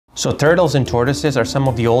So turtles and tortoises are some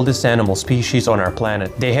of the oldest animal species on our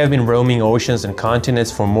planet. They have been roaming oceans and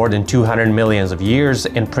continents for more than 200 millions of years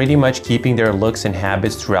and pretty much keeping their looks and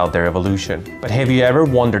habits throughout their evolution. But have you ever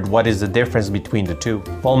wondered what is the difference between the two?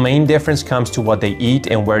 Well, main difference comes to what they eat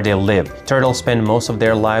and where they live. Turtles spend most of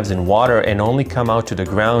their lives in water and only come out to the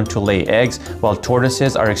ground to lay eggs, while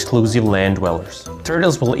tortoises are exclusive land dwellers.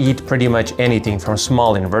 Turtles will eat pretty much anything from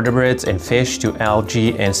small invertebrates and fish to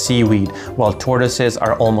algae and seaweed, while tortoises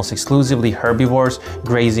are almost exclusively herbivores,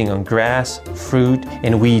 grazing on grass, fruit,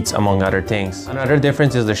 and weeds, among other things. Another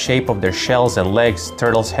difference is the shape of their shells and legs.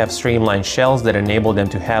 Turtles have streamlined shells that enable them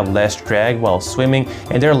to have less drag while swimming,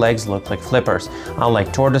 and their legs look like flippers,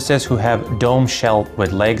 unlike tortoises who have dome shell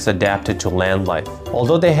with legs adapted to land life.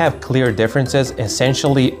 Although they have clear differences,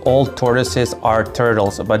 essentially all tortoises are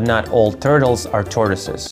turtles, but not all turtles are tortoises.